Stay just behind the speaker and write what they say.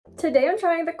Today I'm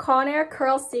trying the Conair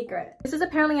Curl Secret. This is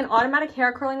apparently an automatic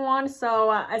hair curling wand, so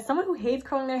as someone who hates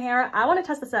curling their hair, I want to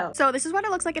test this out. So this is what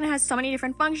it looks like, and it has so many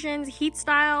different functions: heat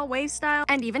style, wave style,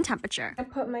 and even temperature. I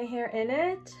put my hair in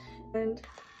it, and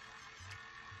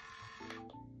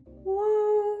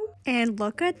whoa! And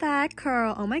look at that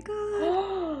curl, oh my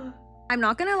god. I'm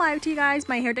not gonna lie to you guys,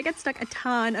 my hair did get stuck a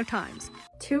ton of times.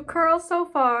 2 curls so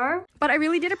far. But I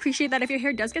really did appreciate that if your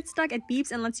hair does get stuck, it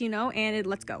beeps and lets you know, and it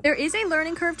lets go. There is a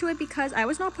learning curve to it because I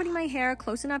was not putting my hair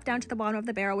close enough down to the bottom of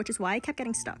the barrel, which is why I kept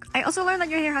getting stuck. I also learned that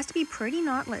your hair has to be pretty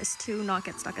knotless to not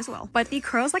get stuck as well. But the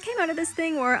curls that came out of this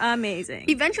thing were amazing.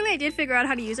 Eventually, I did figure out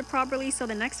how to use it properly, so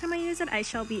the next time I use it, I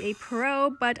shall be a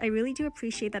pro, but I really do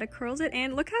appreciate that it curls it,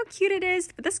 and look how cute it is.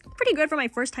 But that's pretty good for my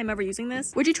first time ever using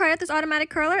this. Would you try out this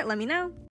automatic curler? Let me know.